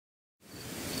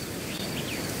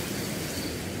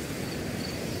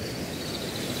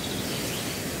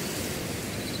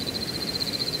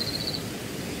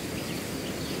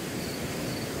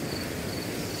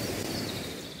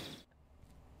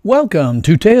Welcome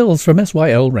to Tales from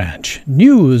SYL Ranch,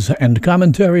 news and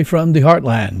commentary from the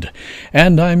Heartland.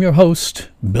 And I'm your host,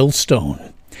 Bill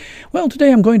Stone. Well,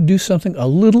 today I'm going to do something a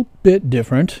little bit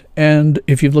different, and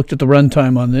if you've looked at the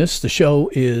runtime on this, the show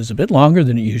is a bit longer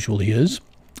than it usually is,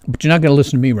 but you're not going to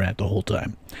listen to me rant the whole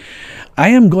time. I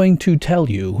am going to tell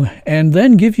you and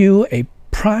then give you a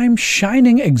prime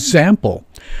shining example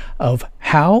of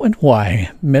how and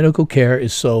why medical care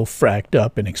is so fracked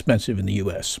up and expensive in the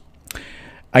U.S.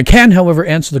 I can, however,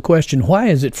 answer the question, why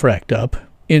is it fracked up,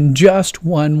 in just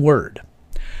one word: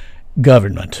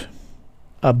 government.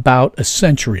 About a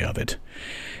century of it.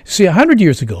 See, 100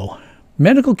 years ago,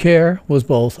 medical care was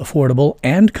both affordable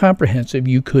and comprehensive.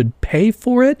 You could pay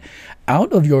for it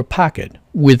out of your pocket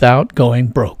without going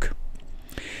broke.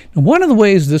 And one of the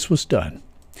ways this was done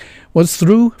was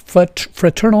through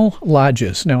fraternal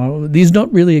lodges. Now, these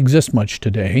don't really exist much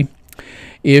today.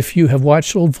 If you have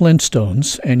watched old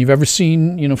Flintstones and you've ever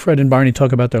seen, Fred and Barney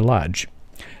talk about their lodge,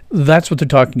 that's what they're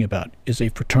talking about, is a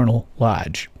fraternal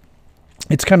lodge.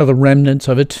 It's kind of the remnants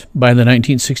of it. By the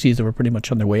 1960s, they were pretty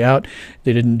much on their way out.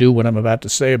 They didn't do what I'm about to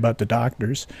say about the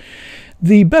doctors.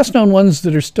 The best-known ones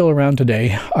that are still around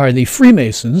today are the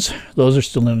Freemasons. Those are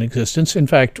still in existence. In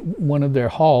fact, one of their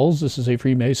halls, this is a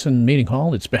Freemason meeting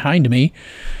hall, it's behind me.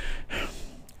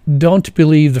 Don't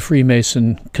believe the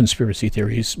Freemason conspiracy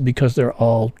theories, because they're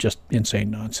all just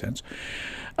insane nonsense.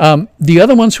 The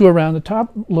other ones who are around, the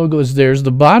top logo is theirs.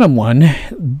 The bottom one,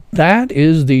 that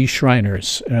is the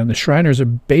Shriners. And the Shriners are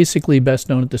basically best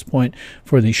known at this point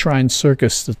for the Shrine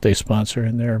Circus that they sponsor,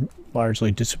 and they're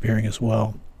largely disappearing as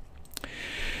well.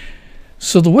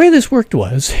 So the way this worked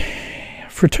was,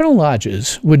 fraternal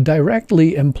lodges would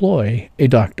directly employ a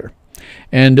doctor.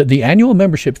 And the annual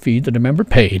membership fee that a member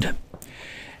paid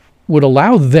would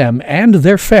allow them and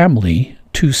their family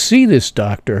to see this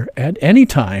doctor at any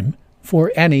time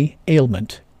for any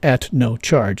ailment at no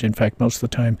charge. In fact, most of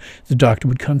the time, the doctor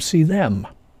would come see them.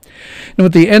 Now,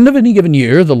 at the end of any given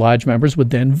year, the lodge members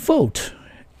would then vote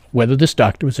whether this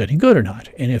doctor was any good or not.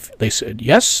 And if they said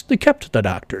yes, they kept the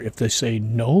doctor. If they say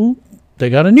no, they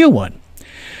got a new one.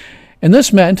 And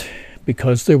this meant,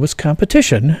 because there was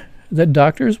competition, that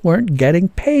doctors weren't getting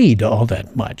paid all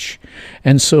that much.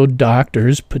 And so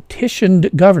doctors petitioned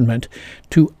government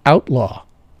to outlaw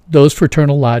those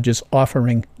fraternal lodges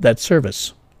offering that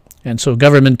service. And so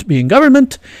government being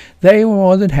government, they were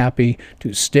more than happy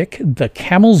to stick the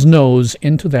camel's nose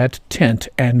into that tent,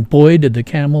 and boy, did the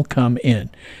camel come in.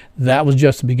 That was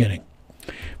just the beginning.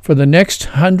 For the next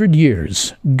 100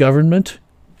 years, government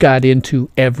got into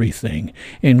everything,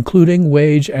 including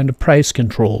wage and price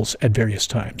controls at various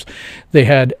times. They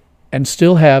had, and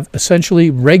still have, essentially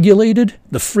regulated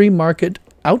the free market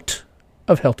out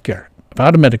of healthcare,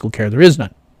 out of medical care. There is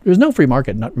none. There's no free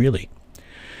market, not really.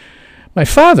 My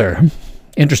father,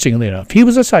 interestingly enough, he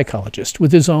was a psychologist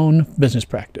with his own business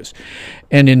practice.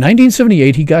 And in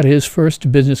 1978, he got his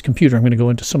first business computer. I'm going to go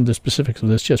into some of the specifics of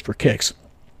this just for kicks.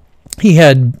 He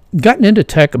had gotten into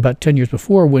tech about 10 years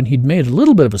before, when he'd made a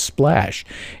little bit of a splash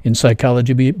in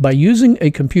psychology by using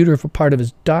a computer for part of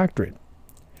his doctorate.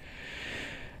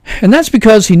 And that's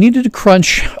because he needed to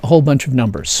crunch a whole bunch of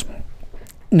numbers.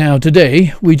 Now,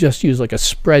 today, we just use like a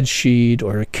spreadsheet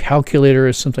or a calculator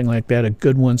or something like that, a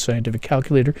good one, scientific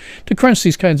calculator, to crunch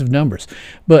these kinds of numbers.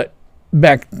 But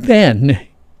back then,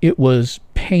 it was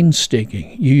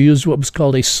painstaking. You used what was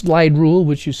called a slide rule,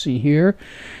 which you see here,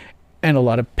 and a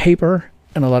lot of paper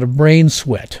and a lot of brain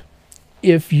sweat.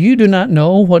 If you do not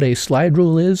know what a slide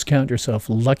rule is, count yourself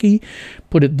lucky.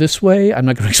 Put it this way, I'm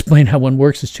not going to explain how one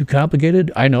works, it's too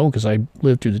complicated. I know, because I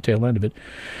lived through the tail end of it.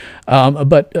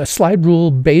 But a slide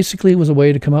rule basically was a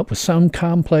way to come up with some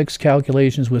complex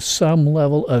calculations with some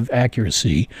level of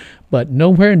accuracy, but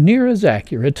nowhere near as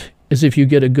accurate as if you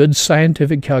get a good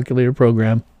scientific calculator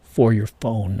program for your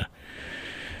phone.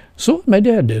 So what my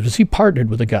dad did was he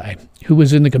partnered with a guy who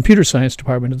was in the computer science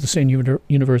department at the same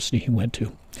university he went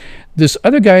to. This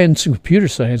other guy in computer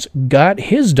science got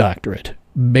his doctorate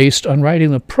based on writing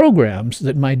the programs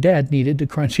that my dad needed to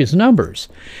crunch his numbers.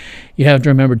 You have to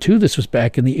remember, too, this was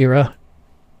back in the era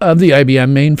of the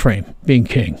IBM mainframe being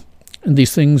king. And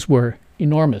these things were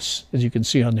enormous, as you can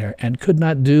see on there, and could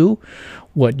not do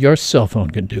what your cell phone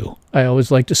can do. I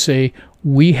always like to say,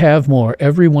 we have more,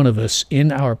 every one of us,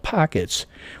 in our pockets.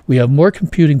 We have more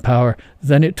computing power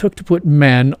than it took to put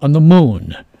man on the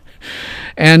moon.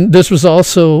 And this was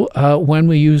also when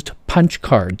we used punch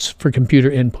cards for computer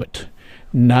input.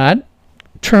 Not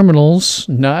terminals,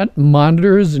 not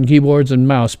monitors and keyboards and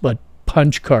mouse, but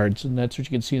punch cards. And that's what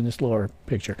you can see in this lower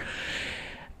picture.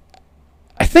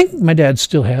 I think my dad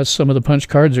still has some of the punch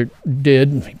cards, or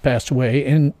did. He passed away.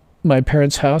 And my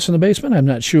parents' house in the basement. I'm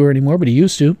not sure anymore, but he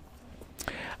used to.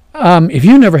 If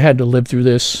you never had to live through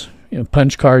this,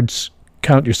 punch cards,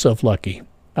 count yourself lucky.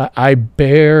 I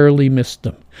barely missed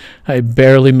them. I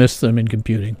barely missed them in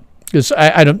computing. Because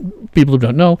I don't, people who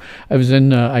don't know, I was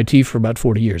in IT for about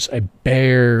 40 years. I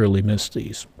barely missed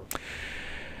these.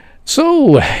 So,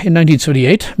 in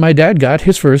 1978, my dad got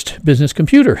his first business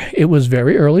computer. It was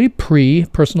very early,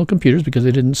 pre-personal computers, because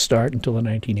they didn't start until the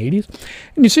 1980s.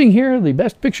 And you're seeing here the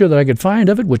best picture that I could find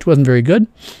of it, which wasn't very good.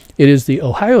 It is the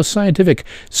Ohio Scientific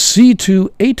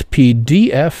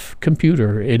C28PDF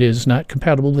computer. It is not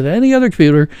compatible with any other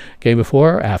computer, okay,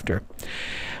 before or after.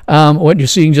 What you're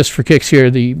seeing just for kicks here,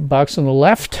 the box on the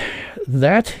left,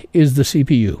 that is the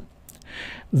CPU.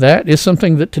 That is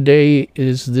something that today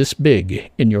is this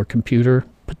big in your computer,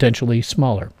 potentially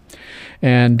smaller.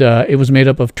 And it was made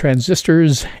up of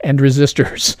transistors and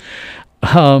resistors.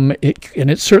 And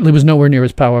it certainly was nowhere near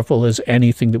as powerful as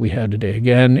anything that we have today.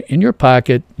 Again, in your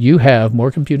pocket, you have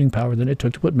more computing power than it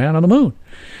took to put man on the moon.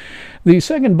 The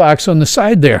second box on the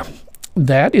side there,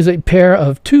 that is a pair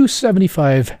of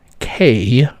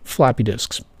 275K floppy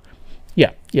disks.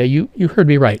 Yeah, you heard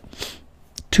me right.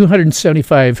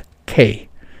 275K.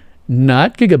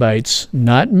 Not gigabytes,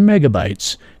 not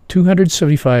megabytes,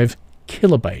 275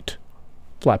 kilobyte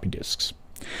floppy disks.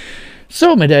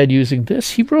 So my dad, using this,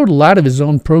 he wrote a lot of his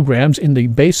own programs in the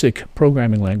basic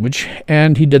programming language,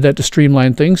 and he did that to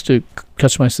streamline things, to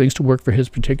customize things to work for his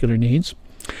particular needs.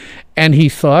 And he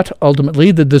thought,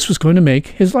 ultimately, that this was going to make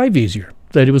his life easier,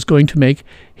 that it was going to make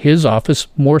his office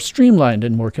more streamlined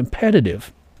and more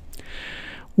competitive.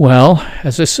 Well,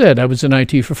 as I said, I was in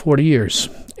IT for 40 years,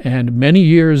 and many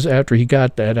years after he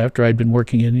got that, after I'd been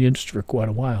working in the industry for quite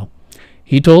a while,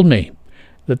 he told me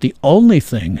that the only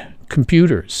thing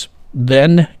computers,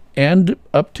 then and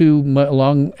up to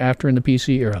long after in the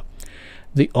PC era,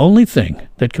 the only thing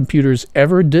that computers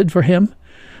ever did for him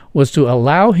was to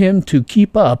allow him to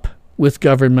keep up with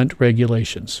government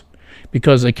regulations,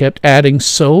 because they kept adding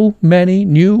so many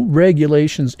new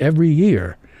regulations every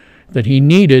year that he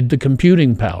needed the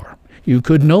computing power. You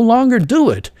could no longer do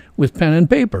it with pen and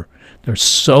paper. There's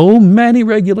so many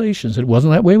regulations. It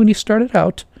wasn't that way when he started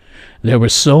out. There were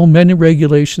so many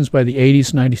regulations by the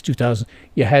 80s, 90s, 2000s.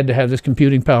 You had to have this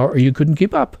computing power or you couldn't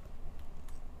keep up.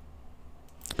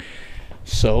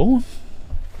 So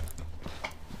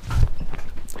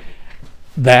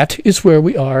that is where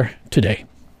we are today,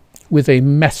 with a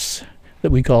mess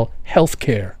that we call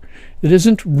healthcare. It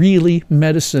isn't really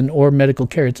medicine or medical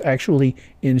care. It's actually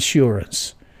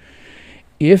insurance.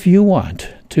 If you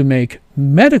want to make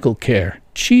medical care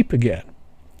cheap again,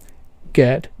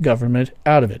 get government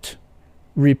out of it.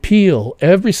 Repeal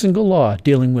every single law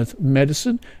dealing with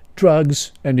medicine,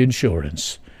 drugs, and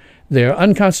insurance. They're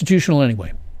unconstitutional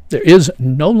anyway. There is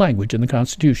no language in the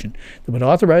Constitution that would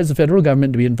authorize the federal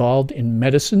government to be involved in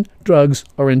medicine, drugs,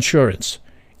 or insurance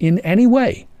in any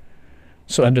way.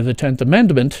 So under the 10th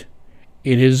Amendment,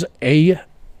 it is a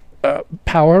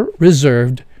power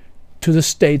reserved to the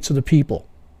states of the people.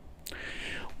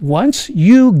 Once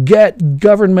you get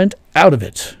government out of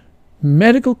it,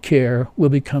 medical care will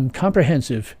become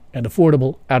comprehensive and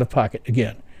affordable out of pocket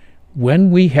again.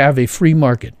 When we have a free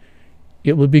market,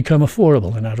 it will become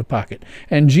affordable and out of pocket.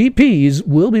 And GPs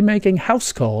will be making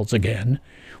house calls again,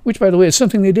 which, by the way, is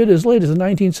something they did as late as the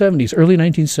 1970s, early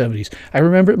 1970s. I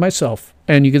remember it myself,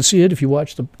 and you can see it if you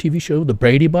watch the TV show The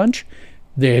Brady Bunch.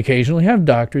 They occasionally have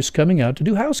doctors coming out to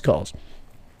do house calls.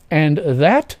 And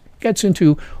that gets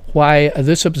into why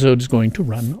this episode is going to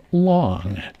run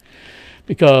long,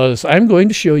 because I'm going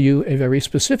to show you a very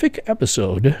specific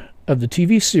episode of the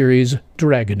TV series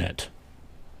Dragnet.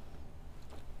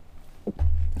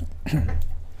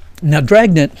 Now,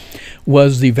 Dragnet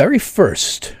was the very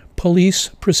first police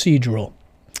procedural.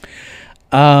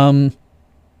 Mostly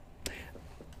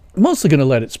going to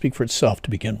let it speak for itself to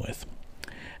begin with.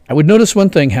 I would notice one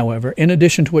thing, however, in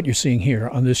addition to what you're seeing here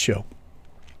on this show.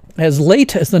 As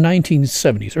late as the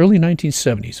 1970s, early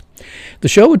 1970s, the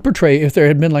show would portray if there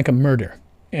had been like a murder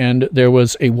and there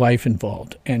was a wife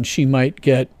involved and she might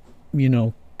get,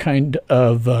 kind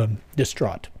of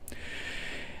distraught.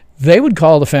 They would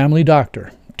call the family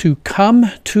doctor to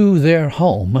come to their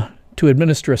home to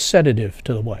administer a sedative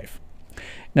to the wife.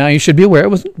 Now, you should be aware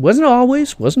it wasn't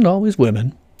always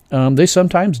women. They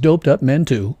sometimes doped up men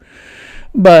too.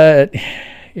 But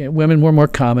women were more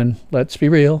common, let's be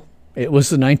real. It was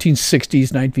the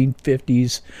 1960s,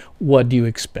 1950s. What do you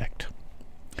expect?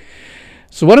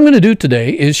 So what I'm going to do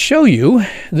today is show you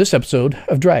this episode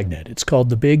of Dragnet. It's called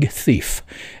The Big Thief,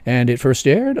 and it first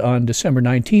aired on December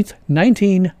 19th,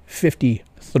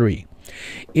 1953.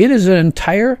 It is an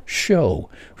entire show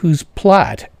whose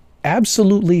plot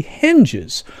absolutely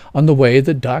hinges on the way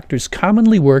that doctors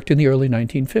commonly worked in the early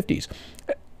 1950s.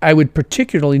 I would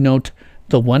particularly note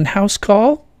the one house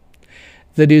call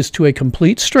that is to a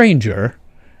complete stranger,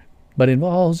 but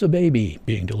involves a baby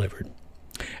being delivered.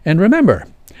 And remember,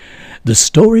 the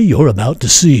story you're about to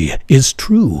see is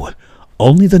true.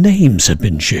 Only the names have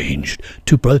been changed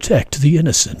to protect the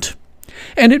innocent.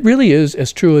 And it really is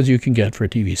as true as you can get for a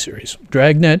TV series.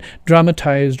 Dragnet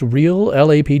dramatized real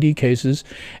LAPD cases,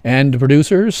 and the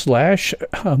producer slash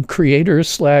creator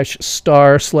slash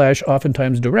star slash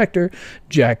oftentimes director,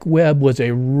 Jack Webb, was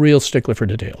a real stickler for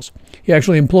details. He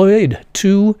actually employed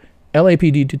 2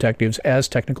 LAPD detectives as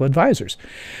technical advisors.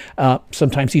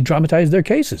 Sometimes he dramatized their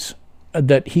cases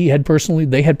that they had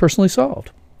personally solved.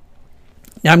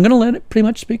 Now, I'm going to let it pretty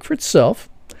much speak for itself,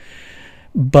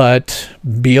 but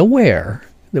be aware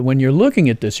that when you're looking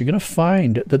at this, you're going to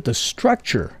find that the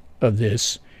structure of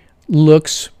this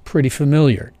looks pretty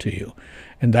familiar to you.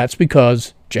 And that's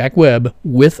because Jack Webb,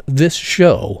 with this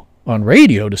show on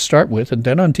radio to start with and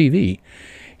then on TV,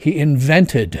 he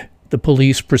invented the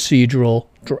police procedural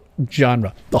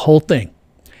genre, the whole thing.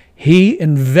 He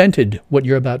invented what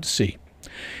you're about to see.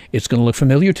 It's going to look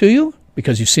familiar to you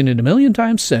because you've seen it a million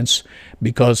times since,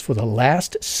 because for the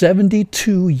last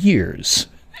 72 years,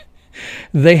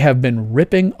 they have been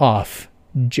ripping off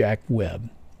Jack Webb.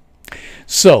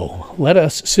 So let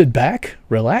us sit back,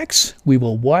 relax. We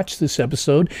will watch this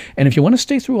episode. And if you want to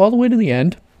stay through all the way to the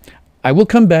end, I will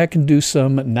come back and do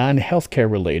some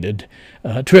non-healthcare related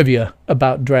trivia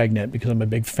about Dragnet, because I'm a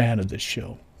big fan of this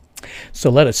show. So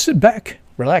let us sit back,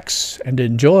 relax, and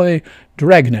enjoy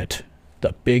Dragnet,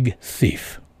 the Big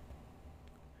Thief.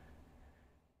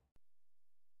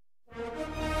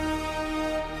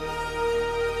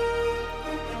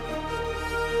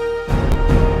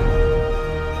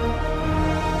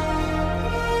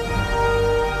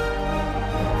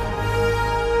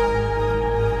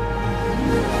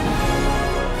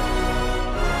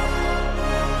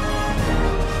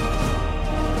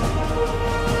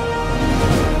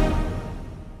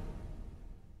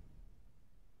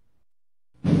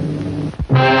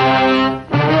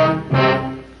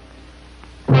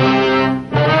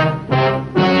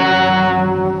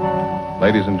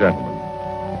 Ladies and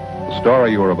gentlemen, the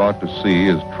story you are about to see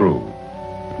is true.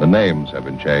 The names have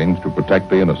been changed to protect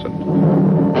the innocent.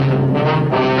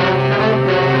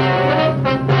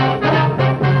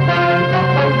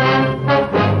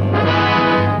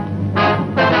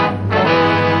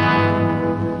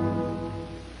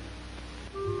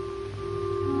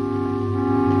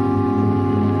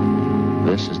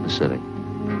 This is the city.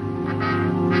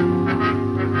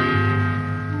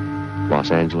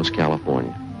 Los Angeles,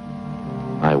 California.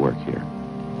 I work here.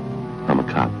 I'm a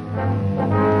cop.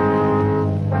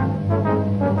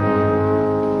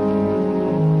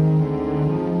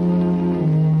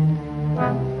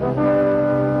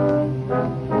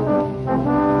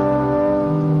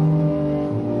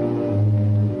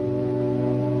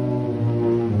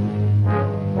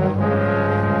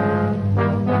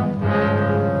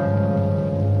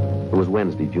 It was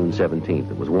Wednesday, June 17th.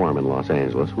 It was warm in Los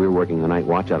Angeles. We were working the night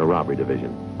watch out of robbery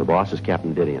division. The boss is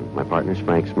Captain Didion. My partner's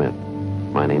Frank Smith.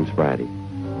 My name's Friday.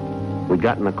 We'd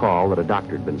gotten a call that a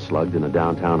doctor had been slugged in a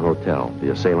downtown hotel.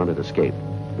 The assailant had escaped.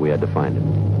 We had to find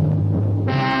him.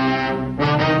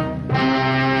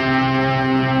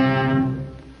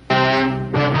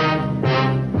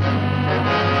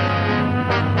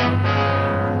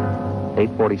 At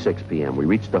 8:46 p.m., we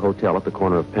reached the hotel at the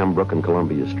corner of Pembroke and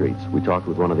Columbia Streets. We talked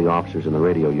with one of the officers in the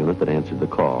radio unit that answered the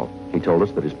call. He told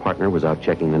us that his partner was out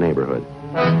checking the neighborhood.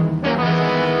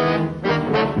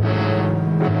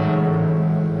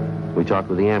 We talked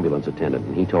with the ambulance attendant,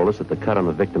 and he told us that the cut on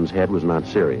the victim's head was not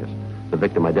serious. The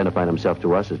victim identified himself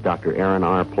to us as Dr. Aaron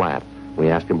R. Platt. We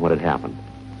asked him what had happened.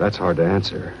 That's hard to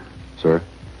answer. Sir?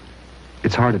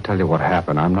 It's hard to tell you what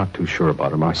happened. I'm not too sure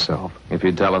about it myself. If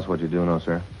you'd tell us what you do know,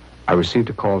 sir. I received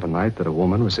a call tonight that a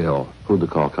woman was ill. Who'd the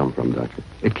call come from, Doctor?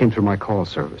 It came through my call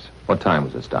service. What time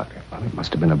was this, Doctor? Well, it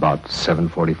must have been about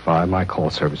 7:45. My call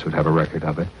service would have a record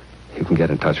of it. You can get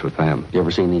in touch with them. You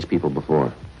ever seen these people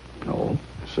before? No.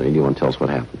 So you want to tell us what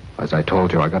happened? As I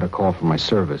told you, I got a call from my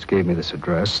service, gave me this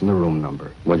address and the room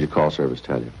number. What'd your call service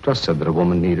tell you? Just said that a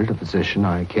woman needed a physician.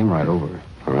 I came right over.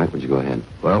 All right, would you go ahead?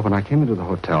 Well, when I came into the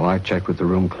hotel, I checked with the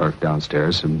room clerk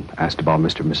downstairs and asked about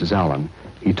Mr. and Mrs. Allen.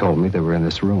 He told me they were in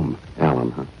this room.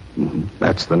 Allen, huh? Mm-hmm.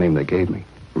 That's the name they gave me.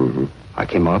 Mm-hmm. I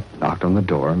came up, knocked on the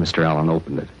door. Mr. Allen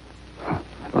opened it. I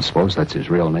don't suppose that's his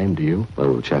real name, do you? Well,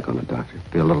 we'll check on it, Doctor.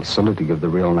 Be a little silly to give the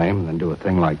real name and then do a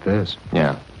thing like this.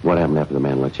 Yeah. What happened after the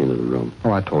man let you into the room?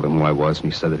 Well, I told him who I was,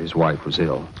 and he said that his wife was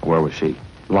ill. Where was she?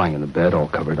 lying in the bed, all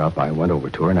covered up. I went over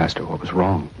to her and asked her what was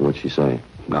wrong. What'd she say?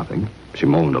 Nothing. She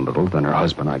moaned a little. Then her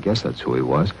husband, I guess that's who he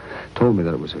was, told me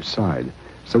that it was her side.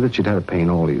 Said that she'd had a pain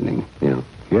all evening. Yeah.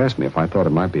 He asked me if I thought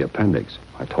it might be appendix.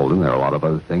 I told him there are a lot of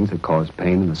other things that cause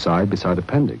pain in the side beside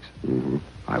appendix. Mm-hmm.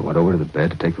 I went over to the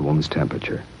bed to take the woman's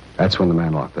temperature. That's when the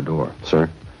man locked the door. Sir?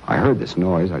 I heard this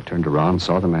noise. I turned around and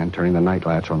saw the man turning the night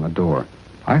latch on the door.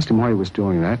 I asked him why he was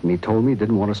doing that, and he told me he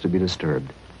didn't want us to be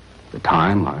disturbed. At the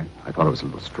time, I thought it was a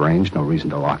little strange, no reason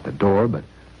to lock the door, but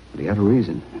he had a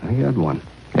reason. He had one.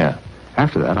 Yeah.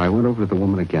 After that, I went over to the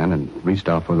woman again and reached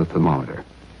out for the thermometer.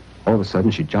 All of a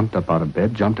sudden, she jumped up out of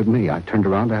bed, jumped at me. I turned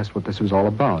around to ask what this was all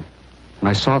about. And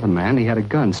I saw the man. He had a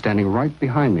gun standing right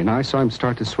behind me. And I saw him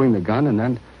start to swing the gun, and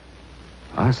then...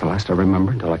 that's the last I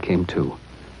remember until I came to.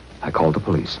 I called the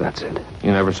police. That's it.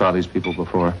 You never saw these people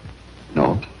before?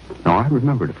 No. No, I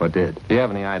remembered if I did. Do you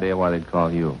have any idea why they'd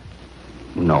call you?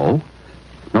 No.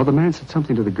 No, the man said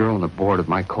something to the girl on the board of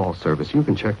my call service. You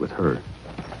can check with her.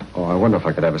 Oh, I wonder if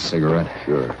I could have a cigarette.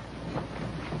 Sure.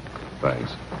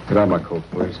 Thanks. Could I have my coat,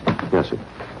 please? Yes, sir.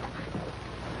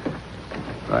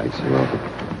 Thanks. You're welcome.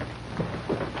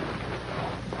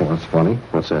 Well, that's funny.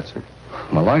 What's that, sir?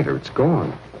 My lighter, it's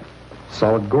gone.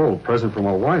 Solid gold, present from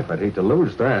my wife. I'd hate to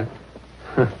lose that.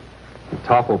 The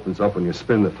top opens up when you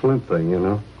spin the flint thing, you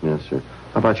know. Yes, sir.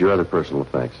 How about your other personal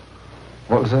effects?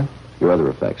 What was that? Your other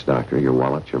effects, Doctor. Your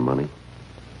wallet, your money.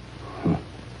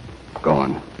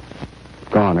 Gone.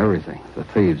 Gone, everything. The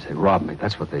thieves, they robbed me.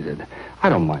 That's what they did. I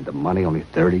don't mind the money, only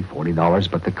 $30, $40,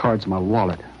 but the cards in my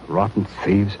wallet. Rotten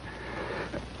thieves.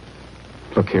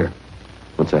 Look here.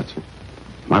 What's that, sir?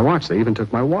 My watch. They even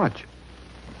took my watch.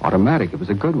 Automatic. It was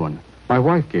a good one. My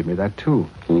wife gave me that, too.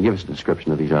 Can you give us a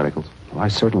description of these articles? Well, I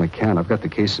certainly can. I've got the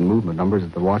case and movement numbers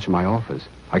at the watch in my office.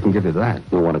 I can give you that.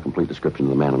 You'll want a complete description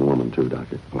of the man and woman, too,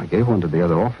 Doctor. Well, I gave one to the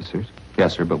other officers.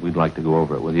 Yes, sir, but we'd like to go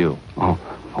over it with you. Oh,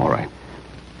 all right.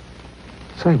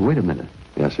 Say, wait a minute.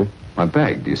 Yes, sir? My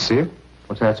bag, do you see it?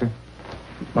 What's that, sir?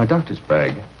 My doctor's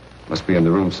bag. Must be in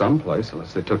the room someplace,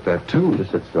 unless they took that, too.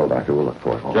 Just sit still, Doctor. We'll look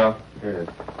for it. Joe, here it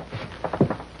is.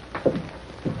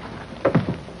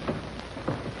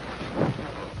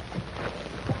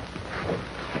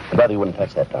 I thought you wouldn't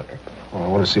touch that, Doctor. Oh, I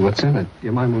want to see what's in it.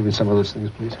 You mind moving some of those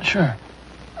things, please? Sure.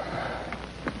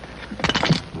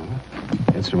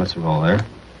 Instruments are all there.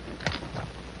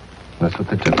 That's what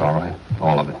they took, all right.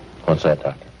 All of it. What's that,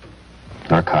 Doctor?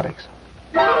 Narcotics.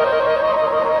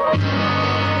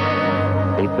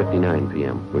 8:59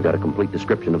 p.m. We got a complete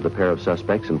description of the pair of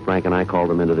suspects, and Frank and I called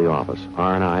them into the office.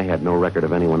 R&I had no record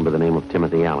of anyone by the name of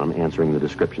Timothy Allen answering the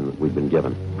description that we'd been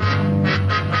given.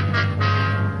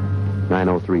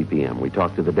 9:03 p.m. We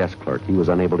talked to the desk clerk. He was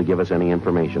unable to give us any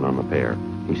information on the pair.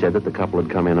 He said that the couple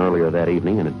had come in earlier that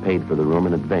evening and had paid for the room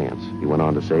in advance. He went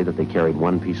on to say that they carried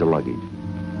one piece of luggage.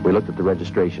 We looked at the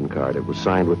registration card. It was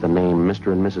signed with the name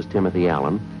Mr. and Mrs. Timothy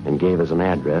Allen and gave us an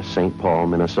address, St. Paul,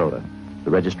 Minnesota.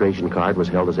 The registration card was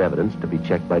held as evidence to be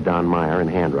checked by Don Meyer in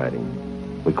handwriting.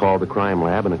 We called the crime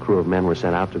lab, and a crew of men were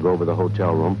sent out to go over the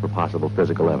hotel room for possible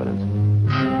physical evidence.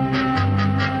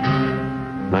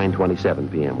 9:27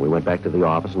 p.m. We went back to the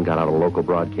office and got out a local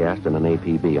broadcast and an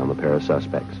APB on the pair of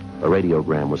suspects. A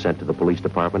radiogram was sent to the police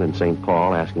department in St.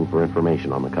 Paul asking for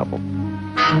information on the couple.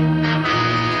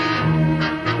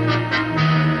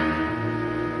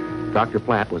 Dr.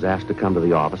 Platt was asked to come to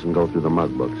the office and go through the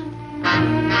mug books.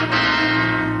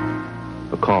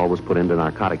 A call was put into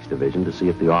Narcotics Division to see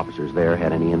if the officers there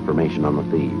had any information on the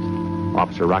thieves.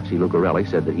 Officer Roxy Lucarelli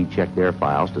said that he checked their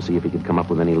files to see if he could come up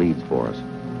with any leads for us.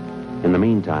 In the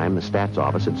meantime, the stats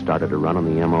office had started to run on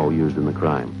the M.O. used in the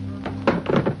crime.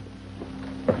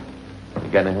 You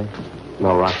got anything?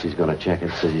 No, Roxy's going to check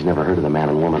it. Says he's never heard of the man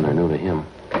and woman. They're new to him.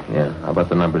 Yeah. How about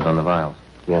the numbers on the vials?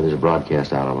 Yeah, there's a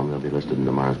broadcast out on them. They'll be listed in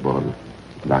tomorrow's bulletin.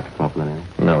 Dr. Copeland,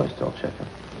 anything? No, he's still checking.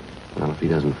 Well, if he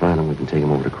doesn't find them, we can take him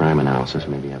over to crime analysis.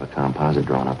 Maybe have a composite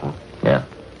drawn up, huh? Yeah.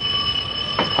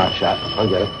 Hot shot. I'll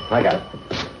get it. I got it.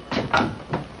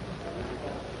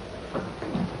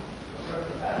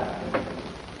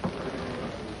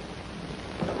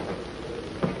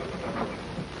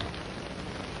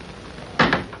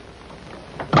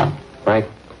 Frank?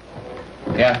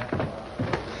 Yeah?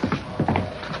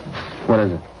 What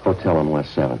is it? Hotel on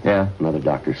West 7th. Yeah? Another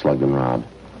doctor slugged and robbed.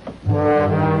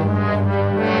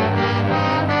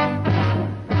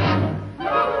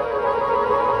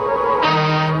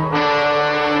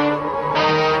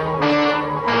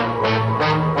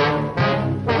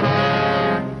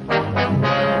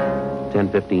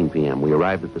 .15 p.m. We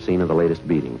arrived at the scene of the latest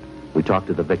beating. We talked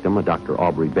to the victim, a Dr.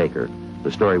 Aubrey Baker.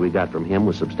 The story we got from him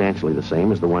was substantially the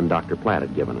same as the one Dr. Platt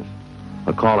had given us.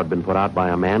 A call had been put out by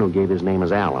a man who gave his name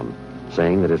as Allen.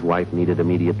 saying that his wife needed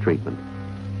immediate treatment.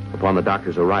 Upon the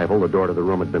doctor's arrival, the door to the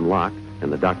room had been locked,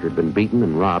 and the doctor had been beaten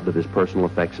and robbed of his personal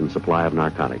effects and supply of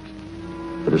narcotics.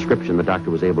 The description the doctor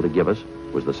was able to give us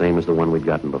was the same as the one we'd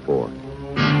gotten before.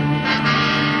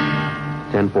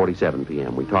 10:47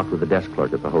 p.m. We talked with the desk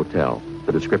clerk at the hotel.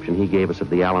 The description he gave us of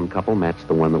the Allen couple matched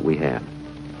the one that we had.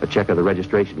 A check of the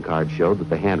registration card showed that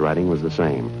the handwriting was the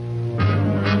same.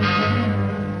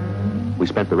 We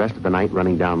spent the rest of the night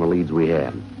running down the leads we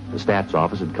had. The stats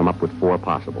office had come up with 4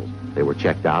 possibles. They were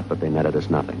checked out, but they netted us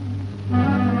nothing.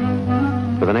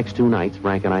 For the next 2 nights,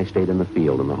 Frank and I stayed in the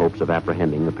field in the hopes of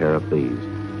apprehending the pair of thieves.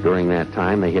 During that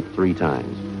time, they hit 3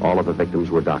 times. All of the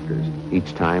victims were doctors.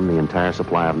 Each time, the entire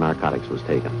supply of narcotics was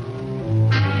taken.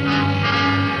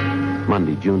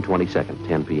 Monday, June 22nd,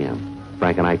 10 p.m.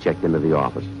 Frank and I checked into the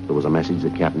office. There was a message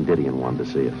that Captain Didion wanted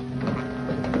to see us.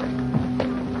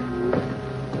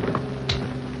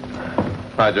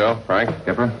 Hi, Joe. Frank.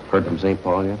 Skipper, heard from St.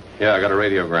 Paul yet? Yeah, I got a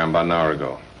radiogram about an hour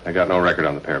ago. I got no record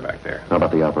on the pair back there. How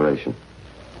about the operation?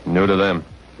 New to them.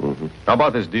 Mm-hmm. How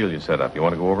about this deal you set up? You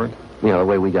want to go over it? Yeah, the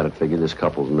way we got it figured, this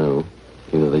couple's new.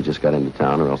 Either they just got into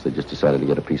town or else they just decided to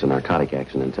get a piece of narcotic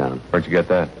action in town. Where'd you get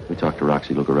that? We talked to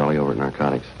Roxy Lucarelli over at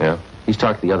Narcotics. Yeah? He's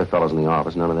talked to the other fellows in the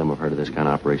office. None of them have heard of this kind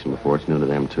of operation before. It's new to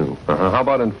them, too. Uh-huh. How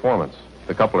about informants? If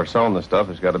the couple are selling the stuff,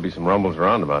 there's got to be some rumbles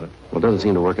around about it. Well, it doesn't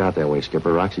seem to work out that way,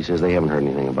 Skipper. Roxy says they haven't heard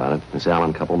anything about it. This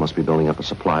Allen couple must be building up a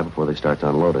supply before they start to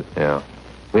unload it. Yeah.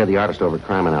 We had the artist over at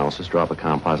Crime Analysis draw up a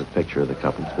composite picture of the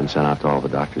couple. It's been sent out to all the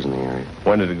doctors in the area.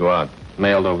 When did it go out?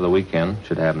 Mailed over the weekend.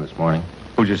 Should happen this morning.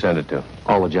 Who'd you send it to?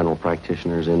 All the general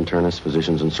practitioners, internists,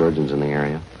 physicians, and surgeons in the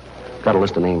area. Got a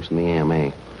list of names from the AMA.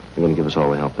 They're going to give us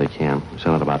all the help they can. We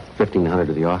sent out about 1,500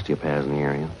 to the osteopaths in the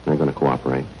area. They're going to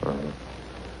cooperate.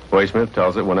 Way Smith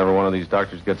tells it whenever one of these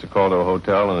doctors gets a call to a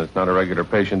hotel and it's not a regular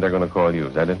patient, they're going to call you.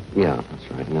 Is that it? Yeah,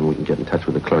 that's right. And then we can get in touch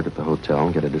with the clerk at the hotel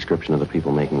and get a description of the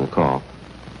people making the call.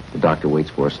 The doctor waits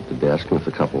for us at the desk, and if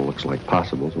the couple looks like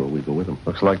possibles, well, we go with them.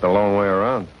 Looks like the long way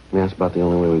around. Yeah, that's about the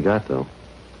only way we got, though.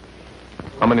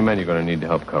 How many men are you going to need to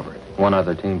help cover it? One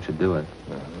other team should do it.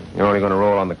 You're only going to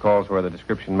roll on the calls where the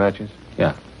description matches?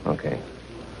 Yeah. Okay.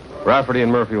 Rafferty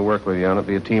and Murphy will work with you on it.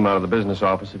 Be a team out of the business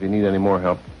office if you need any more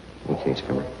help. Okay,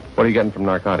 Skipper. What are you getting from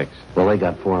narcotics? Well, they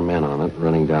got 4 men on it,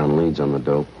 running down leads on the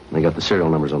dope. They got the serial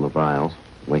numbers on the vials.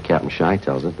 The way Captain Shy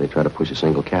tells it, they try to push a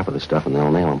single cap of the stuff and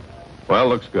they'll nail them. Well,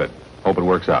 looks good. Hope it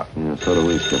works out. Yeah, so do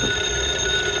we, Skipper.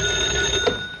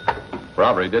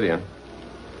 Robbery, Didion.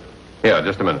 Yeah,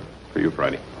 just a minute. For you,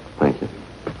 Friday. Thank you.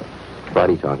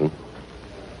 Friday talking.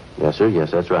 Yes, sir.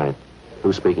 Yes, that's right.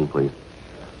 Who's speaking, please?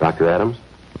 Dr. Adams?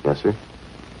 Yes, sir.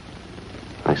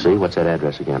 I see. What's that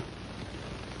address again?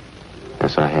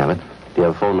 Yes, I have it. Do you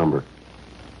have a phone number?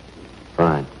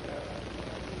 Fine.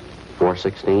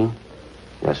 416?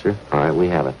 Yes, sir. All right, we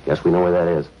have it. Yes, we know where that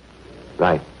is.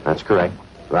 Right. That's correct.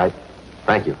 Right.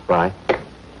 Thank you. Bye.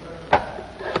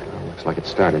 Looks like it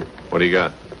started. What do you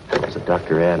got? It's a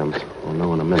Dr. Adams. We'll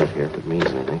know in a minute here if it means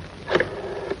anything.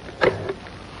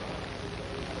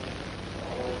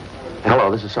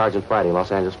 Hello, this is Sergeant Friday,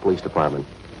 Los Angeles Police Department.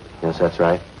 Yes, that's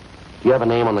right. Do you have a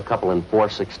name on the couple in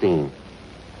 416?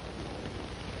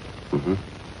 Mm-hmm.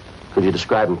 Could you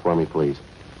describe him for me, please?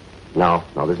 No,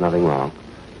 there's nothing wrong.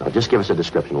 Now, just give us a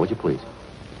description, would you, please?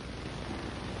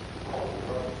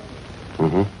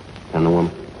 Mm-hmm. And the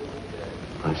woman?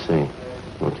 I see.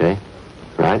 Okay.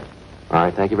 Right. All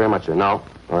right, thank you very much, sir. No,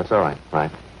 that's all right.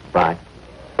 Right. Bye.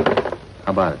 How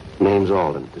about it? Name's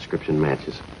Alden. Description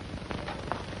matches.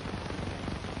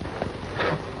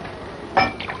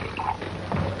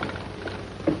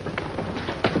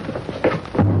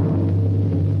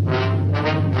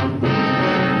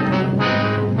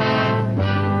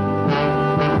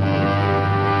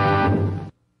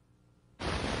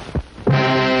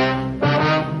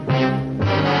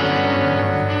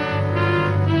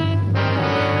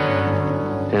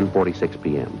 .46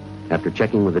 p.m. After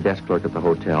checking with the desk clerk at the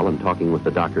hotel and talking with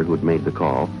the doctor who had made the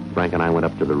call, Frank and I went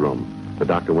up to the room. The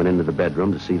doctor went into the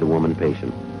bedroom to see the woman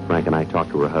patient. Frank and I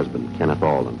talked to her husband, Kenneth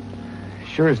Alden.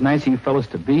 Sure is nice of you fellas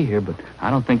to be here, but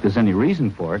I don't think there's any reason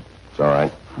for it. It's all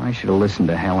right. I should have listened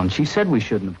to Helen. She said we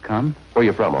shouldn't have come. Where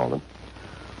you from, Alden?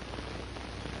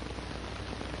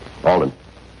 Alden?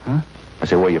 Huh? I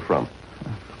said, where you from?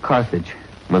 Carthage.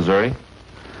 Missouri?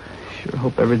 Sure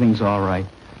hope everything's all right.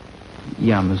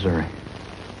 Yeah, Missouri.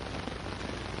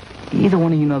 Either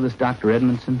one of you know this Dr.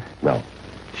 Edmondson? No.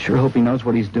 Sure hope he knows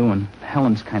what he's doing.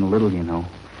 Helen's kind of little, you know.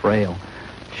 Frail.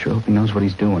 Sure hope he knows what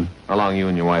he's doing. How long you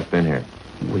and your wife been here?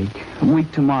 A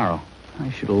week tomorrow.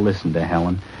 I should have listened to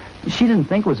Helen. She didn't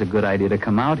think it was a good idea to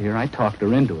come out here. I talked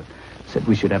her into it. Said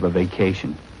we should have a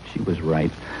vacation. She was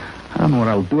right. I don't know what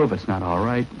I'll do if it's not all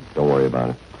right. Don't worry about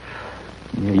it.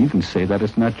 Yeah, you can say that.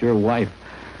 It's not your wife.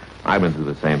 I've been through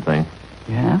the same thing.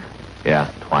 Yeah?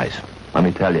 Yeah, twice. Let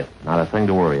me tell you, not a thing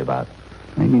to worry about.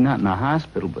 Maybe not in a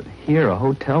hospital, but here, a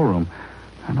hotel room.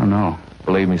 I don't know.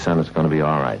 Believe me, son, it's going to be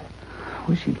all right. I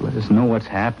wish he'd let us know what's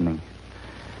happening.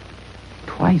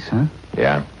 Twice, huh?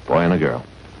 Yeah, boy and a girl.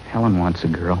 Helen wants a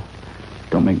girl.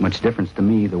 Don't make much difference to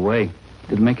me either way.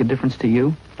 Did it make a difference to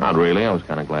you? Not really. I was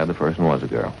kind of glad the first one was a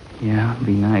girl. Yeah, it'd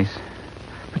be nice.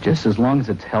 But just as long as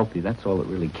it's healthy, that's all that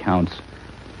really counts.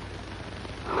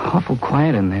 Awful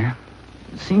quiet in there.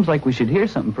 It seems like we should hear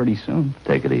something pretty soon.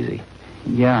 Take it easy.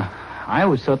 Yeah, I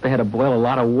always thought they had to boil a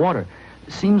lot of water.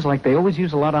 It seems like they always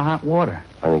use a lot of hot water.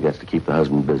 I think that's to keep the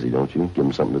husband busy, don't you? Give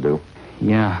him something to do.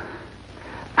 Yeah.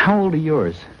 How old are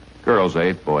yours? Girl's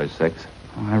 8, boy's 6.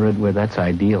 Oh, I read where that's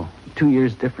ideal. 2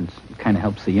 years difference. It kind of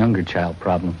helps the younger child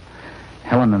problem.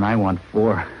 Helen and I want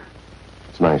 4.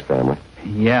 It's a nice family.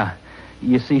 Yeah.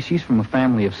 You see, she's from a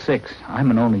family of 6. I'm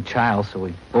an only child, so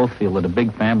we both feel that a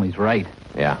big family's right.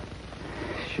 Yeah.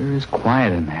 Sure is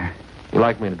quiet in there. You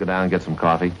like me to go down and get some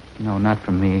coffee? No, not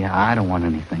for me. I don't want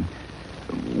anything.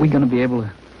 We gonna be able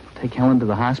to take Helen to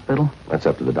the hospital? That's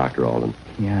up to the doctor, Alden.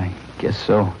 Yeah, I guess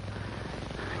so.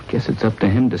 Guess it's up to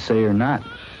him to say or not.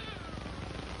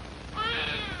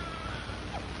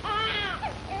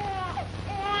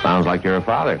 Sounds like you're a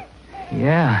father.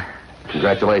 Yeah.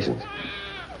 Congratulations.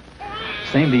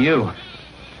 Same to you.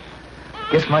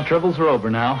 Guess my troubles are over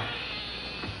now.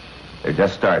 They're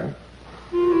just starting.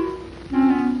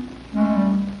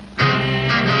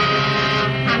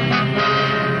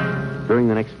 During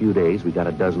the next few days, we got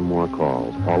a dozen more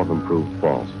calls. All of them proved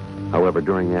false. However,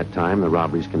 during that time, the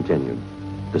robberies continued.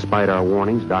 Despite our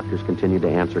warnings, doctors continued to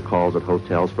answer calls at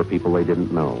hotels for people they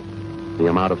didn't know. The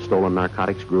amount of stolen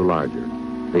narcotics grew larger.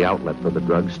 The outlet for the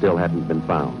drugs still hadn't been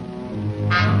found.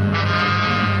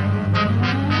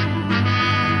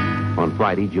 On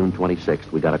Friday, June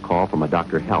 26th, we got a call from a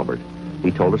Dr. Halbert.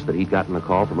 He told us that he'd gotten a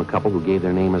call from a couple who gave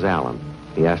their name as Allen.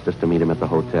 He asked us to meet him at the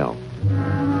hotel.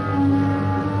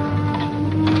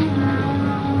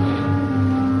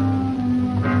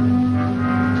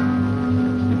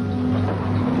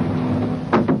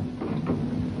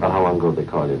 Well, how long ago did they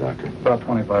call you, Doctor? About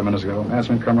 25 minutes ago. Asked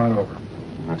me to come right over.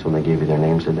 That's when they gave you their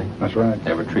names, did they? That's right.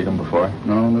 Ever treat them before?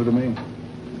 No, new to me.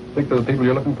 Think they're the people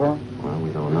you're looking for? Well,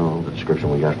 we don't know. The description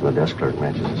we got from the desk clerk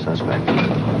matches the suspect.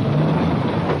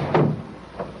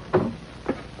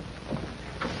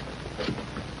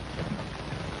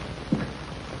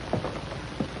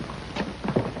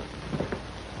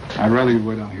 I'd rather you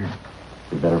wait out here.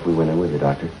 It'd be better if we went in with you,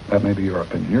 Doctor. That may be your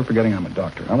opinion. You're forgetting I'm a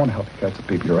doctor. I want to help you catch the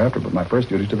people you're after, but my first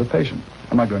duty is to the patient.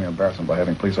 I'm not going to embarrass them by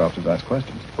having police officers ask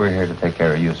questions. We're here to take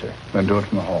care of you, sir. Then do it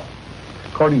from the hall.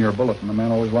 According to your bulletin, the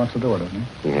man always locks the door, doesn't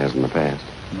he? He has in the past.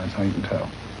 And that's how you can tell.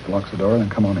 He locks the door, then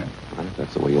come on in. All right, if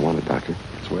that's the way you want it, Doctor.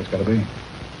 That's the way it's got to be.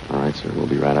 All right, sir. We'll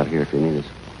be right out here if you need us.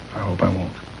 I hope I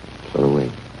won't. So do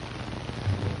we.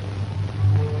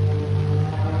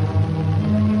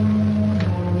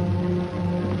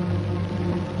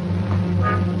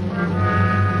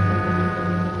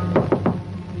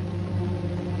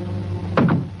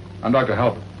 I'm Dr.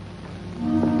 Halbert.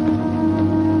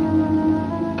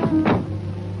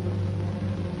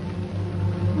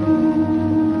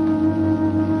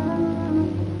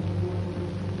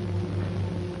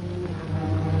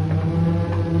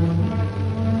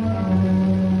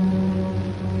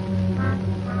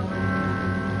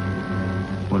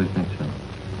 What do you think, sir?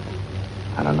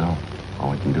 I don't know.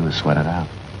 All we can do is sweat it out.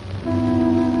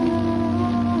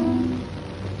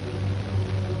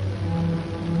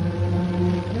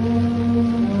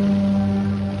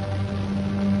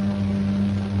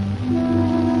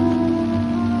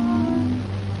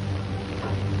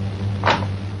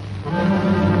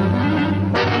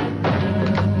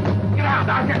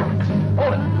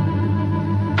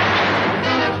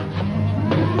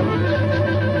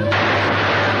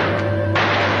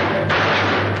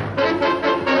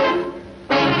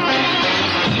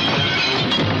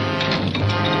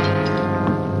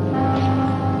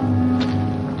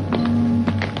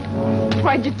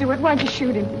 Why'd you do it? Why'd you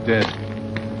shoot him? Dead.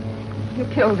 You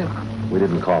killed him. We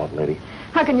didn't call it, lady.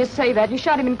 How can you say that? You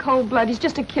shot him in cold blood. He's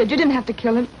just a kid. You didn't have to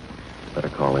kill him. Better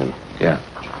call in. Yeah.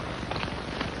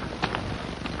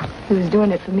 He was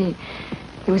doing it for me.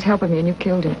 He was helping me, and you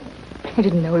killed him. He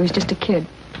didn't know. He was just a kid.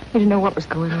 He didn't know what was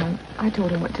going on. I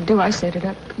told him what to do. I set it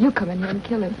up. You come in here and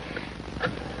kill him.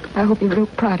 I hope you're real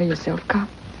proud of yourself, cop.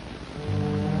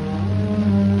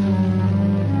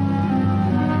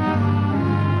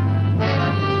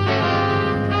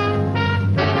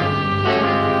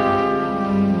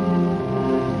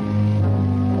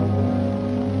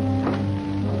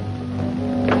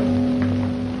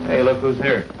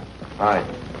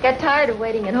 tired of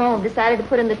waiting at home. Decided to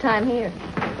put in the time here.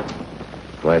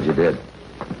 Glad you did.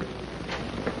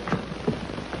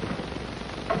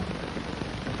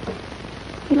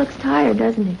 He looks tired,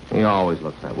 doesn't he? He always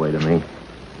looks that way to me.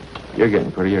 You're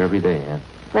getting prettier every day, Ann.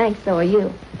 Thanks, so are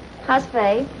you. How's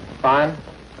Faye? Fine.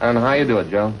 I don't know how you do it,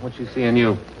 Joe. What's she seeing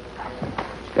you?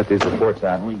 Get these reports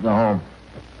out and we can go home.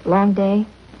 Long day?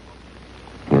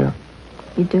 Yeah,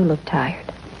 You do look tired.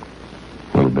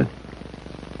 a little bit.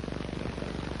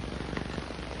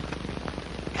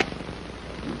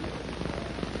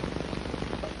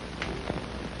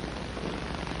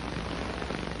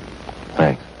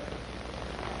 Thanks.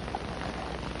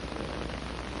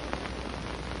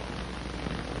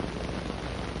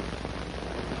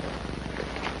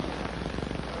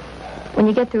 When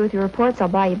you get through with your reports, I'll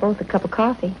buy you both a cup of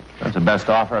coffee. That's the best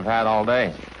offer I've had all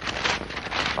day.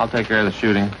 I'll take care of the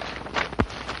shooting.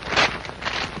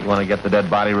 You want to get the dead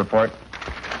body report?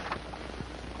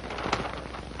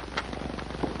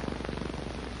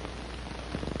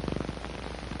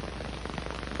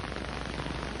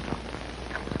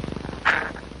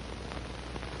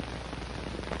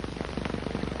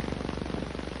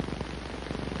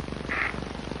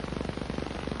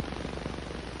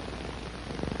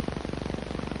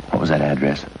 What was that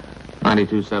address?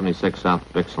 9276 South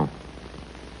Bixel.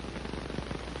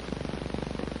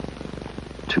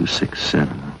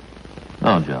 267.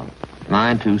 No, Joe.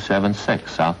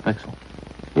 9276 South Bixel.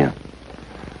 Yeah.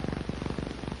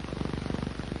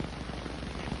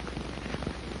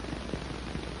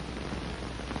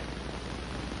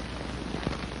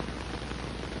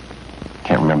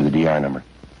 Can't remember the DR number.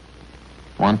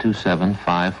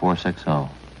 1275460.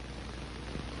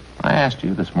 I asked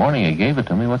you this morning. You gave it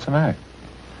to me. What's the matter?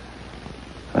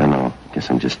 I don't know. Guess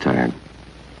I'm just tired.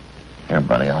 Here,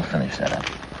 buddy. I'll finish that up.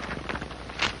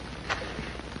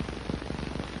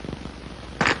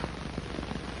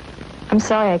 I'm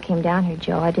sorry I came down here,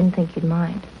 Joe. I didn't think you'd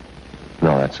mind.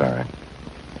 No, that's all right.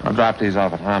 I'll drop these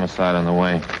off at Homicide on the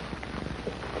way.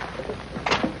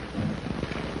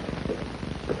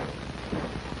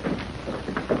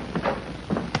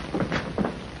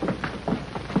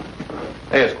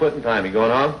 Hey, it's quitting time. You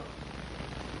going on?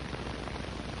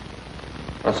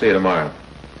 I'll see you tomorrow.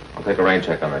 I'll take a rain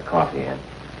check on that coffee, Ann.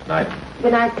 Night.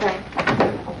 Good night,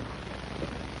 Frank.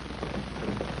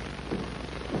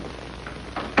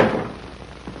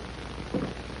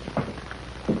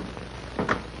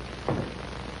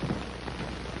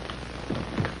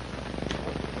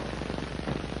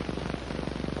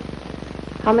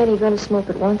 How many are you going to smoke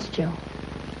at once, Joe?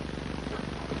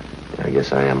 I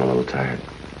guess I am a little tired.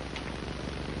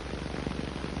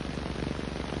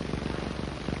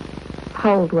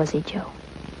 How old was he, Joe?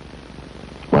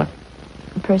 What?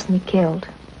 The person he killed.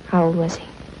 How old was he?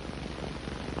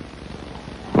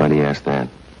 Why do you ask that?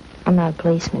 I'm not a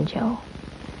policeman, Joe.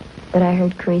 But I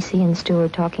heard Creasy and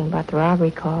Stewart talking about the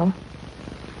robbery call.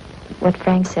 What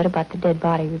Frank said about the dead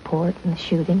body report and the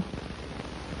shooting.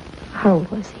 How old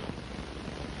was he?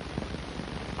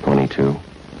 22.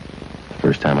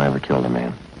 First time I ever killed a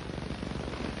man.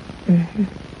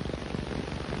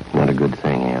 Mm-hmm. Not a good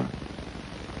thing, Ann.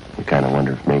 You kind of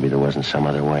wonder if maybe there wasn't some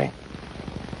other way.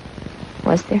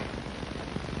 Was there?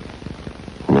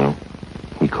 No.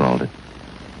 He called it.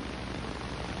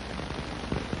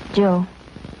 Joe.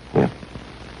 Yeah.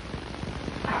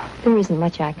 There isn't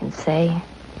much I can say.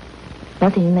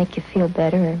 Nothing to make you feel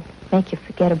better or make you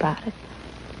forget about it.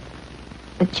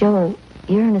 But, Joe,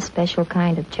 you're in a special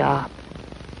kind of job.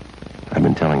 I've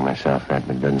been telling myself that,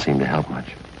 but it doesn't seem to help much.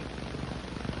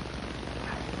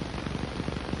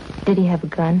 Did he have a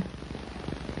gun?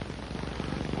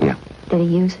 Yeah. Did he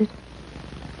use it?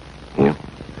 Yeah.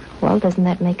 Well, doesn't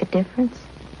that make a difference?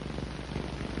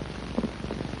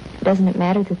 Doesn't it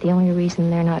matter that the only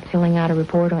reason they're not filling out a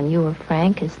report on you or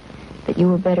Frank is that you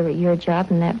were better at your job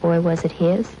than that boy was at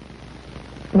his?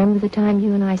 Remember the time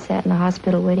you and I sat in the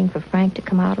hospital waiting for Frank to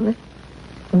come out of it?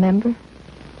 Remember?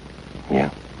 Yeah.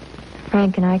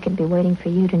 Frank and I could be waiting for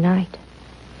you tonight.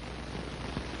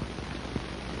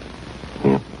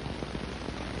 Yeah.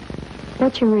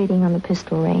 What's your rating on the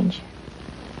pistol range?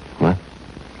 What?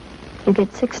 You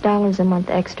get $6 a month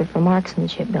extra for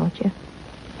marksmanship, don't you?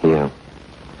 Yeah.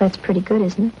 That's pretty good,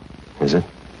 isn't it? Is it?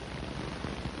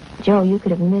 Joe, you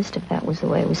could have missed if that was the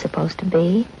way it was supposed to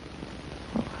be.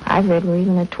 I've read where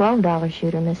even a $12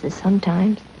 shooter misses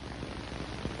sometimes.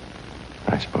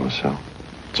 I suppose so.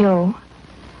 Joe,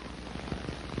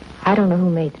 I don't know who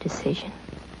made the decision,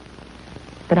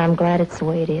 but I'm glad it's the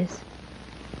way it is.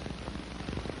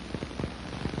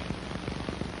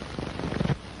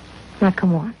 Now,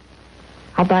 come on.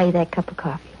 I'll buy you that cup of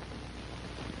coffee.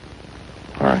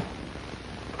 All right.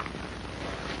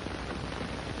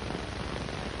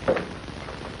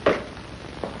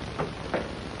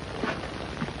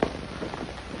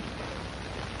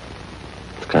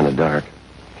 dark.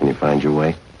 Can you find your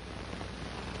way?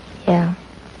 Yeah.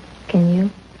 Can you?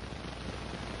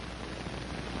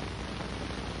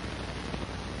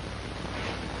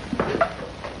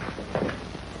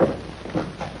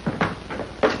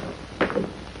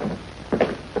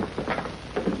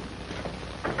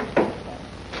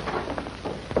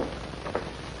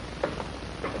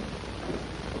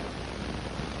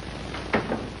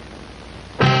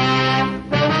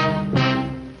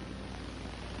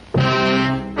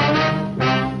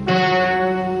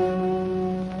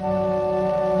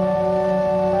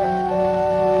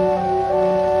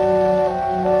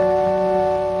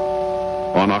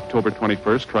 On October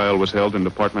 21st, trial was held in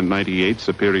Department 98,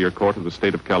 Superior Court of the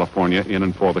State of California, in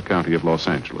and for the County of Los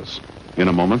Angeles. In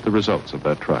a moment, the results of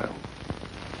that trial.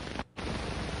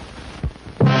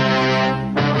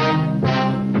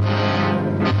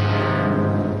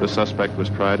 The suspect was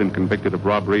tried and convicted of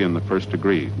robbery in the first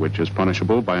degree, which is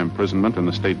punishable by imprisonment in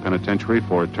the state penitentiary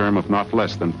for a term of not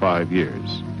less than 5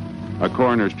 years. A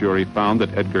coroner's jury found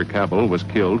that Edgar Cabell was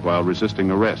killed while resisting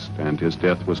arrest, and his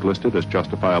death was listed as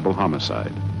justifiable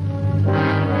homicide.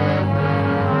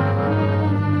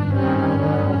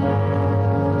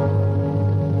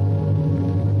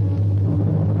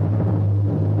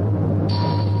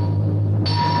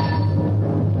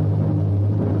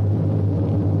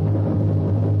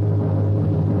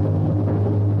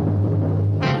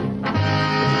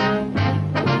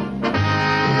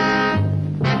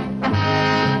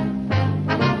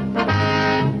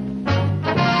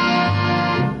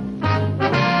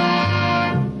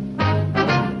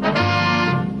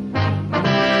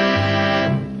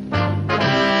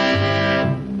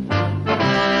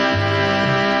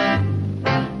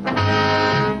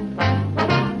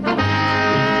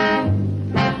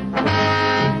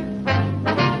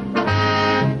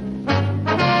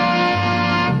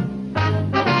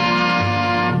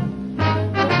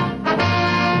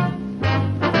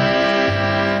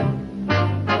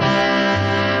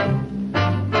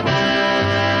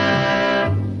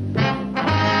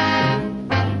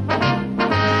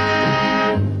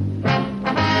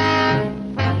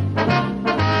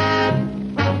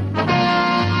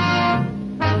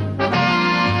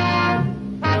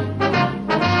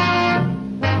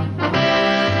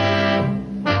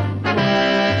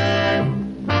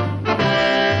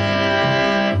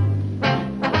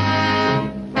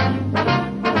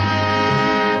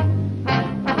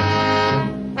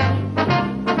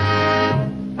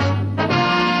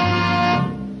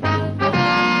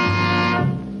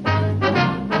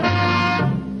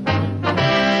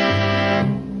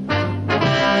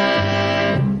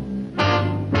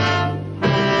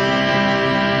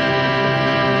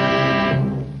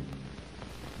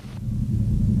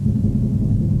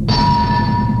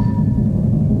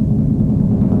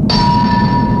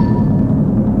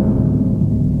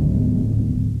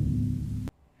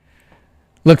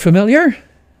 Look familiar?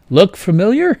 Look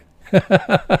familiar?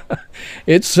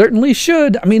 It certainly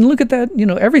should. I mean, look at that,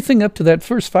 everything up to that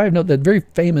first 5-note, that very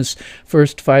famous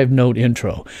first 5-note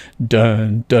intro.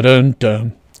 Dun, dun,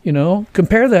 dun, dun.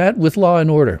 Compare that with Law and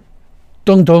Order.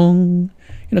 Dong, dong.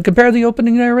 Compare the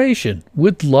opening narration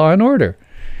with Law and Order.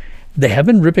 They have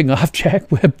been ripping off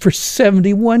Jack Webb for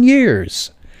 71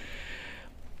 years.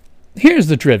 Here's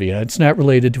the trivia. It's not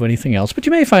related to anything else, but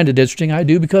you may find it interesting. I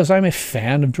do, because I'm a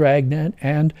fan of Dragnet,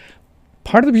 and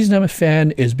part of the reason I'm a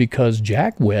fan is because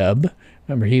Jack Webb,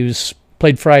 remember, he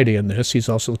played Friday in this. He's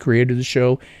also the creator of the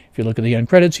show. If you look at the end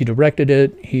credits, he directed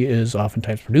it. He is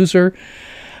oftentimes producer.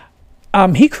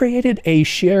 He created a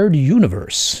shared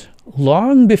universe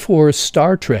long before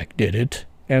Star Trek did it,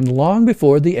 and long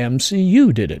before the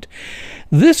MCU did it.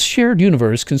 This shared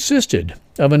universe consisted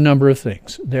of a number of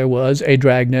things. There was a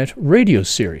Dragnet radio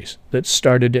series that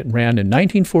started and ran in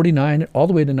 1949 all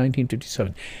the way to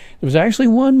 1957. There was actually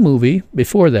one movie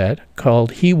before that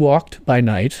called He Walked by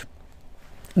Night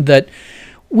that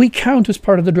we count as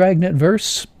part of the Dragnet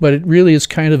verse, but it really is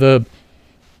kind of a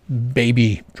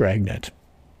baby Dragnet.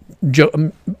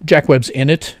 Jack Webb's in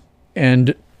it,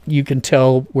 and you can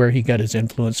tell where he got his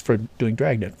influence for doing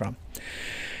Dragnet from.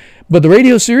 But the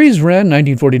radio series ran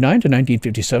 1949 to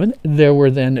 1957. There were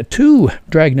then 2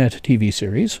 Dragnet TV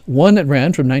series, one that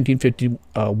ran from 1951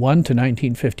 to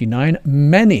 1959.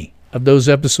 Many of those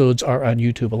episodes are on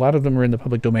YouTube. A lot of them are in the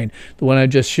public domain. The one I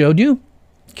just showed you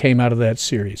came out of that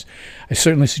series. I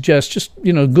certainly suggest just,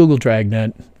 Google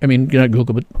Dragnet. I mean, not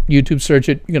Google, but YouTube search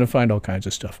it. You're going to find all kinds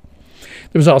of stuff.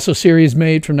 There was also a series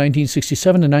made from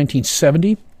 1967 to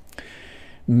 1970.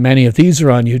 Many of these are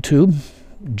on YouTube,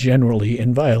 generally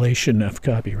in violation of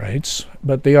copyrights,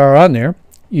 but they are on there.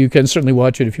 You can certainly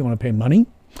watch it if you want to pay money.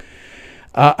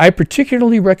 I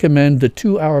particularly recommend the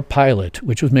 2-hour pilot,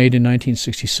 which was made in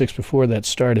 1966 before that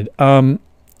started.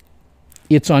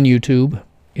 It's on YouTube.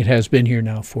 It has been here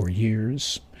now for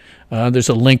years. There's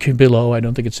a link below. I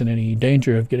don't think it's in any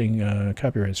danger of getting a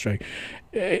copyright strike.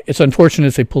 It's unfortunate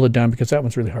if they pull it down because that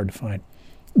one's really hard to find.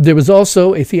 There was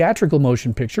also a theatrical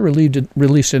motion picture released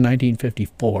in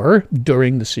 1954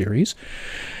 during the series,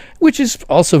 which is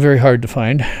also very hard to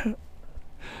find.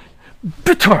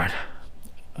 BitTorrent!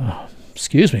 Oh,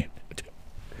 excuse me.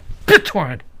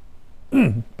 BitTorrent!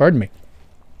 Pardon me.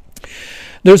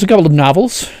 There's a couple of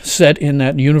novels set in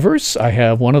that universe. I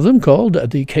have one of them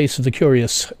called The Case of the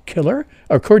Curious Killer,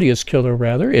 or Courteous Killer,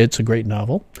 rather. It's a great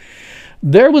novel.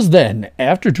 There was then,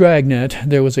 after Dragnet,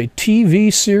 there was a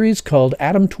TV series called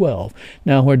Adam 12.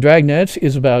 Now, where Dragnet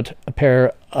is about a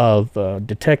pair of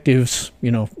detectives,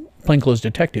 plainclothes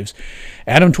detectives,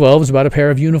 Adam 12 is about a pair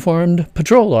of uniformed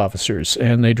patrol officers,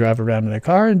 and they drive around in their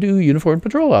car and do uniformed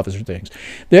patrol officer things.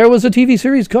 There was a TV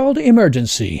series called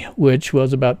Emergency, which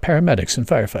was about paramedics and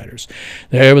firefighters.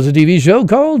 There was a TV show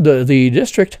called The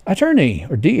District Attorney,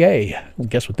 or DA. Well,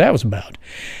 guess what that was about?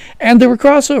 And there were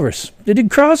crossovers. They did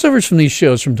crossovers from these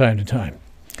shows from time to time.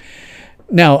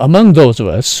 Now, among those of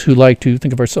us who like to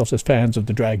think of ourselves as fans of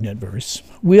the Dragnet verse,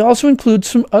 we also include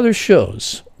some other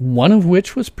shows, one of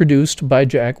which was produced by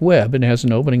Jack Webb and has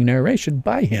an opening narration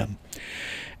by him.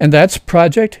 And that's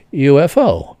Project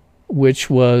UFO, which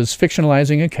was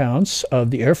fictionalizing accounts of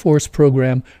the Air Force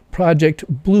program Project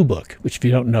Blue Book, which, if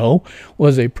you don't know,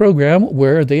 was a program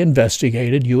where they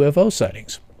investigated UFO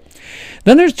sightings.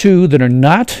 Then there's two that are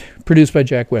not produced by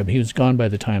Jack Webb. He was gone by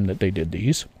the time that they did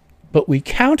these, but we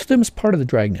count them as part of the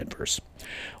Dragnet verse.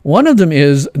 One of them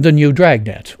is The New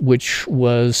Dragnet, which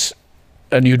was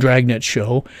a new Dragnet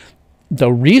show.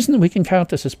 The reason that we can count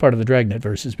this as part of the Dragnet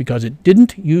verse is because it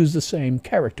didn't use the same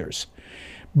characters,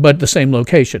 but the same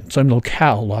location, same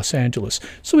locale, Los Angeles.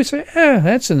 So we say,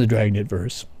 that's in the Dragnet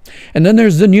verse. And then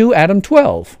there's The New Adam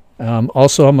 12.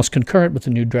 Also almost concurrent with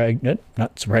the new Dragnet,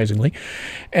 not surprisingly.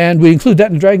 And we include that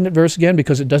in the Dragnet verse again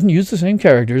because it doesn't use the same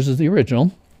characters as the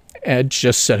original. It's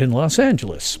just set in Los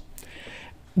Angeles.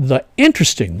 The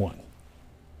interesting one,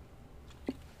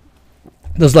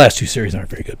 those last two series aren't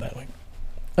very good, by the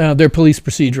way. They're police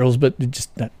procedurals, but they're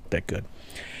just not that good.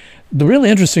 The really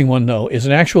interesting one, though, is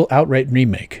an actual outright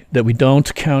remake that we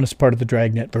don't count as part of the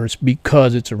Dragnet verse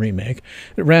because it's a remake.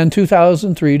 It ran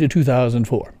 2003 to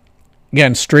 2004.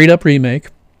 Again, straight-up remake.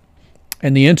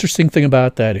 And the interesting thing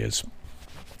about that is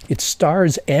it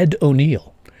stars Ed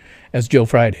O'Neill as Joe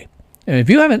Friday. And if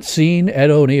you haven't seen Ed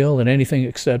O'Neill in anything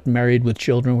except Married with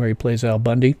Children, where he plays Al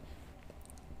Bundy,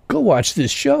 go watch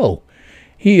this show.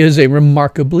 He is a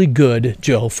remarkably good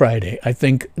Joe Friday. I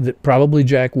think that probably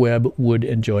Jack Webb would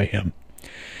enjoy him.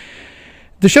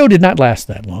 The show did not last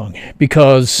that long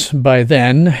because by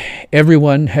then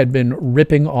everyone had been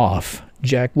ripping off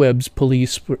Jack Webb's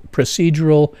police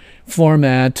procedural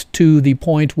format to the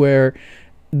point where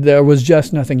there was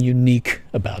just nothing unique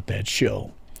about that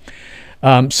show.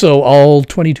 So all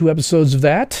 22 episodes of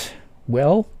that,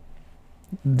 well,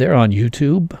 they're on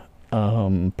YouTube,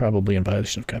 probably in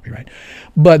violation of copyright.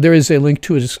 But there is a link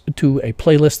to a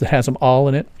playlist that has them all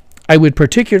in it. I would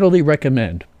particularly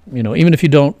recommend, even if you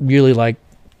don't really like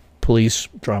police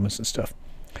dramas and stuff,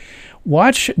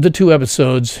 watch the 2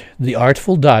 episodes, The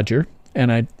Artful Dodger,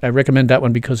 and I recommend that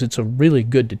one because it's a really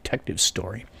good detective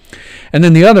story. And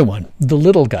then the other one, The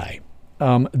Little Guy.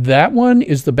 That one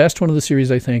is the best one of the series,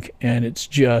 I think, and it's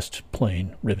just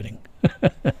plain riveting.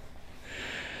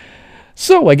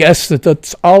 So I guess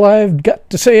that's all I've got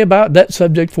to say about that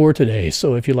subject for today.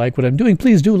 So if you like what I'm doing,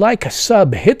 please do like,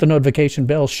 sub, hit the notification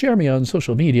bell, share me on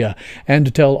social media,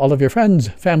 and tell all of your friends,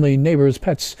 family, neighbors,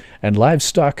 pets, and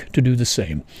livestock to do the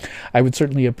same. I would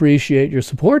certainly appreciate your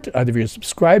support, either via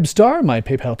Subscribe Star, my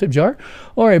PayPal tip jar,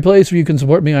 or a place where you can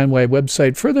support me on my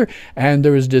website further, and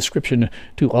there is a description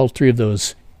to all 3 of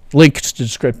those, links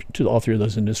to all 3 of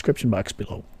those in the description box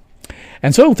below.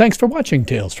 And so, thanks for watching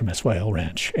Tales from SYL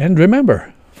Ranch. And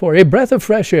remember, for a breath of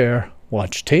fresh air,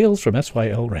 watch Tales from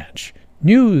SYL Ranch.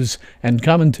 News and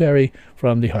commentary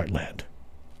from the Heartland.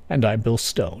 And I'm Bill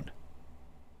Stone.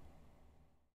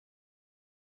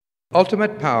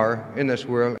 Ultimate power in this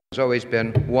world has always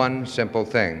been one simple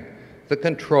thing: the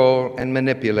control and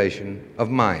manipulation of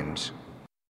minds.